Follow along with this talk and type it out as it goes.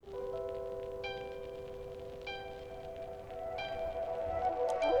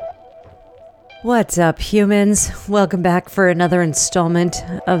What's up, humans? Welcome back for another installment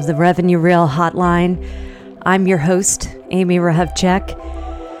of the Revenue Reel Hotline. I'm your host, Amy Rahevchek.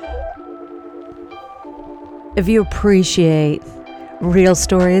 If you appreciate real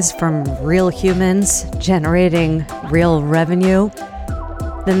stories from real humans generating real revenue,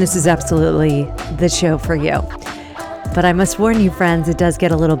 then this is absolutely the show for you. But I must warn you, friends, it does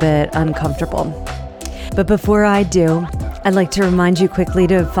get a little bit uncomfortable. But before I do, I'd like to remind you quickly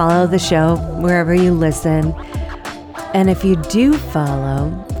to follow the show wherever you listen. And if you do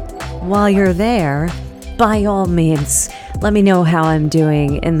follow, while you're there, by all means, let me know how I'm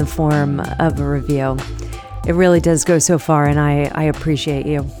doing in the form of a review. It really does go so far, and I appreciate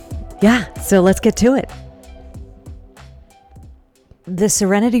you. Yeah, so let's get to it. The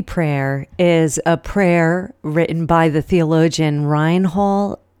Serenity Prayer is a prayer written by the theologian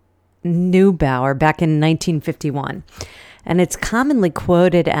Reinhold Neubauer back in 1951. And it's commonly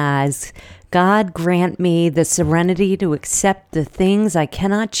quoted as, "God grant me the serenity to accept the things I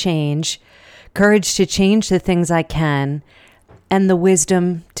cannot change, courage to change the things I can, and the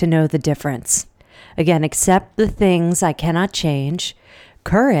wisdom to know the difference." Again, accept the things I cannot change,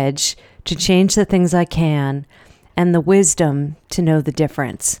 courage to change the things I can, and the wisdom to know the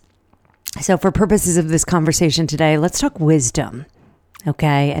difference. So for purposes of this conversation today, let's talk wisdom,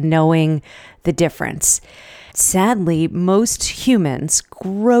 okay, and knowing the difference. Sadly, most humans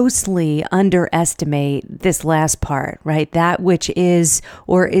grossly underestimate this last part, right? That which is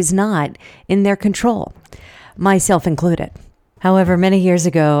or is not in their control, myself included. However, many years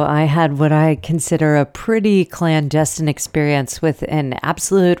ago, I had what I consider a pretty clandestine experience with an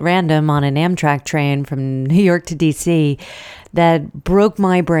absolute random on an Amtrak train from New York to DC that broke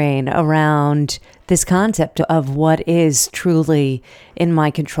my brain around this concept of what is truly in my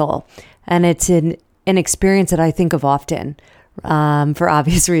control. And it's an experience that I think of often, for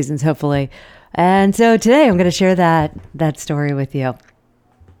obvious reasons, hopefully. And so today I'm going to share that story with you.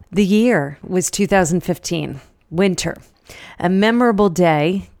 The year was 2015, winter. A memorable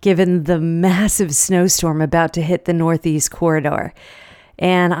day, given the massive snowstorm about to hit the Northeast corridor.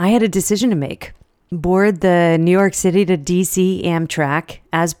 And I had a decision to make. Board the New York City to DC Amtrak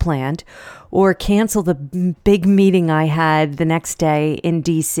as planned, or cancel the big meeting I had the next day in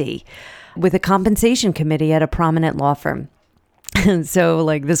DC with a compensation committee at a prominent law firm. And so,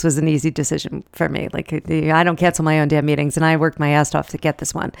 this was an easy decision for me. I don't cancel my own damn meetings, and I worked my ass off to get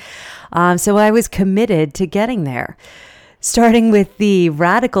this one. So I was committed to getting there, starting with the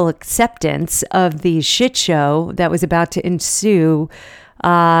radical acceptance of the shit show that was about to ensue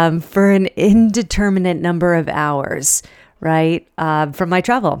for an indeterminate number of hours, right, from my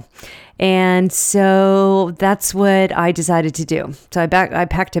travel. And so that's what I decided to do. So I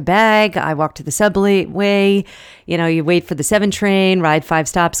packed a bag. I walked to the subway. You wait for the 7 train, ride 5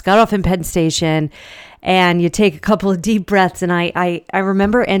 stops, got off in Penn Station, and you take a couple of deep breaths. And I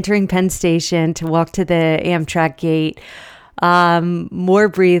remember entering Penn Station to walk to the Amtrak gate, more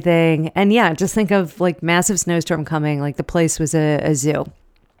breathing. And yeah, just think of massive snowstorm coming, the place was a zoo.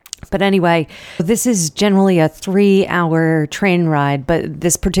 But anyway, this is generally a 3-hour train ride, but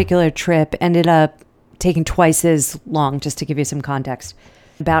this particular trip ended up taking twice as long, just to give you some context.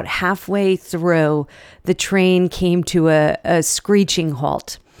 About halfway through, the train came to a screeching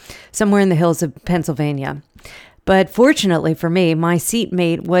halt somewhere in the hills of Pennsylvania. But fortunately for me, my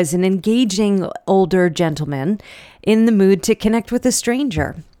seatmate was an engaging older gentleman in the mood to connect with a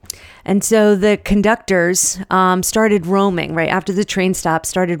stranger. And so the conductors started roaming right after the train stopped,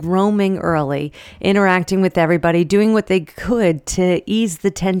 started roaming early, interacting with everybody, doing what they could to ease the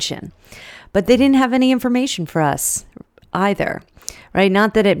tension. But they didn't have any information for us either, right?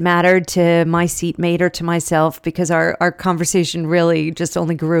 Not that it mattered to my seatmate or to myself, because our conversation really just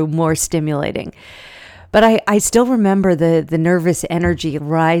only grew more stimulating. But I still remember the nervous energy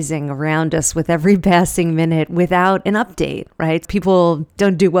rising around us with every passing minute without an update, right? People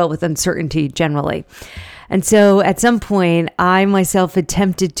don't do well with uncertainty generally. And so at some point, I myself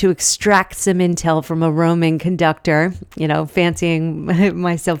attempted to extract some intel from a roaming conductor, fancying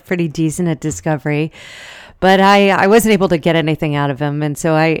myself pretty decent at discovery. But I wasn't able to get anything out of him. And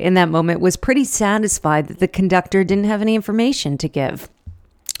so I, in that moment, was pretty satisfied that the conductor didn't have any information to give.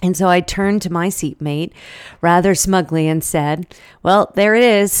 And so I turned to my seatmate rather smugly and said, "Well, there it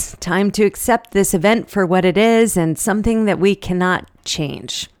is. Time to accept this event for what it is and something that we cannot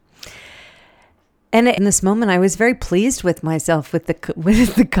change." And in this moment, I was very pleased with myself with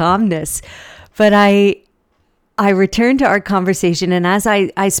the calmness. But I returned to our conversation, and as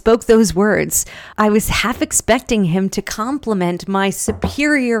I spoke those words, I was half expecting him to compliment my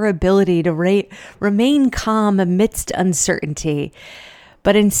superior ability to remain calm amidst uncertainty.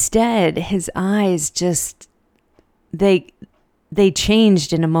 But instead, his eyes just, they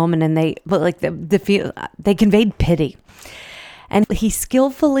changed in a moment, and they conveyed pity. And he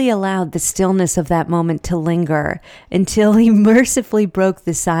skillfully allowed the stillness of that moment to linger until he mercifully broke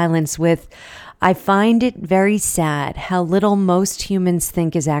the silence with, "I find it very sad how little most humans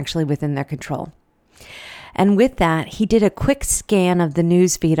think is actually within their control." And with that, he did a quick scan of the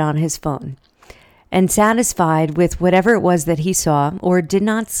news feed on his phone. And satisfied with whatever it was that he saw or did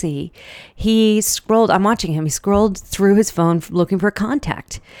not see, he scrolled. I'm watching him. He scrolled through his phone looking for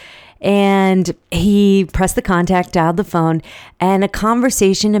contact. And he pressed the contact, dialed the phone, and a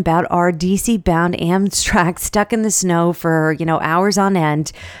conversation about our DC-bound Amtrak stuck in the snow for, hours on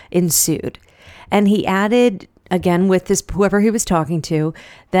end ensued. And he added, again, with this whoever he was talking to,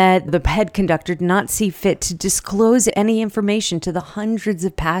 that the head conductor did not see fit to disclose any information to the hundreds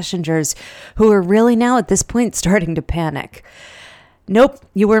of passengers who are really now at this point starting to panic. "Nope,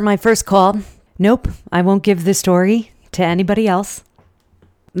 you were my first call. Nope, I won't give the story to anybody else."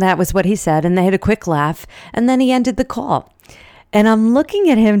 That was what he said, and they had a quick laugh, and then he ended the call. And I'm looking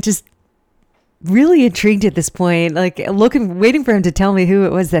at him just really intrigued at this point, waiting for him to tell me who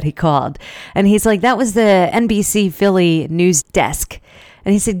it was that he called. And he's like, "That was the NBC Philly news desk."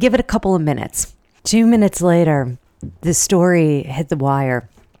 And he said, "Give it a couple of minutes." 2 minutes later, the story hit the wire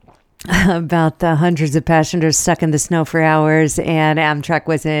about the hundreds of passengers stuck in the snow for hours, and Amtrak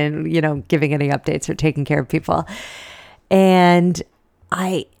wasn't, giving any updates or taking care of people. And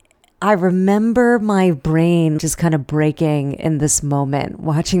I remember my brain just kind of breaking in this moment,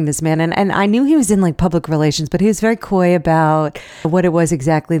 watching this man. And I knew he was in public relations, but he was very coy about what it was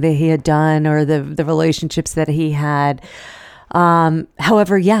exactly that he had done or the relationships that he had.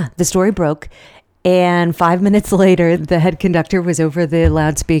 However, the story broke. And 5 minutes later, the head conductor was over the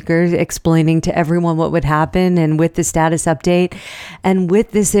loudspeaker explaining to everyone what would happen and with the status update. And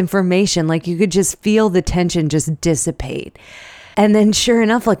with this information, you could just feel the tension just dissipate. And then sure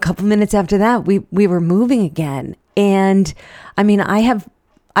enough, a couple minutes after that, we were moving again. And I mean,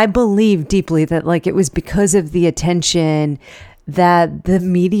 I believe deeply that it was because of the attention that the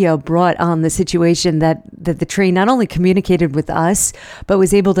media brought on the situation that the train not only communicated with us, but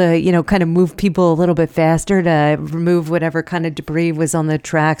was able to, kind of move people a little bit faster to remove whatever kind of debris was on the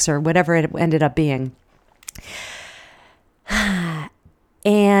tracks or whatever it ended up being.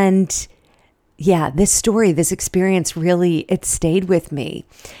 And this story, this experience really, it stayed with me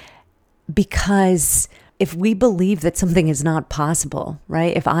because if we believe that something is not possible,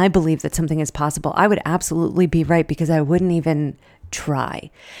 right? If I believe that something is possible, I would absolutely be right because I wouldn't even try.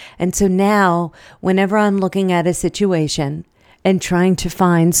 And so now, whenever I'm looking at a situation and trying to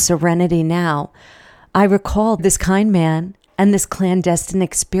find serenity now, I recall this kind man and this clandestine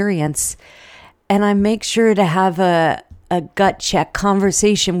experience, and I make sure to have a gut check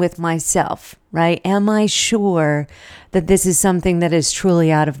conversation with myself, right? Am I sure that this is something that is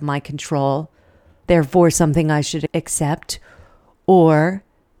truly out of my control, therefore something I should accept? Or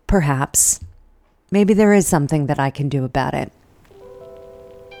perhaps maybe there is something that I can do about it.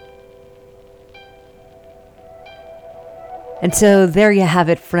 And so there you have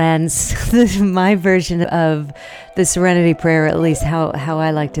it, friends. This is my version of the Serenity Prayer, at least how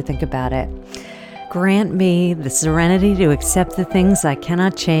I like to think about it. Grant me the serenity to accept the things I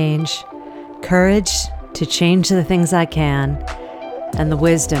cannot change, courage to change the things I can, and the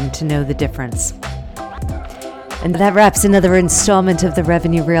wisdom to know the difference. And that wraps another installment of the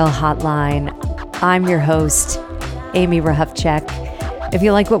Revenue Reel Hotline. I'm your host, Amy Rahufchek. If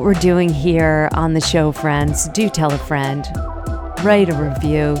you like what we're doing here on the show, friends, do tell a friend. Write a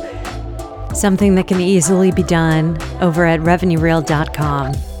review. Something that can easily be done over at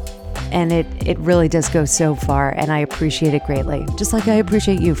revenuereel.com. And it really does go so far, and I appreciate it greatly, just like I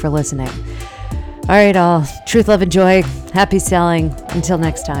appreciate you for listening. All right, all. Truth, love, and joy. Happy selling. Until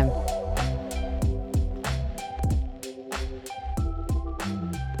next time.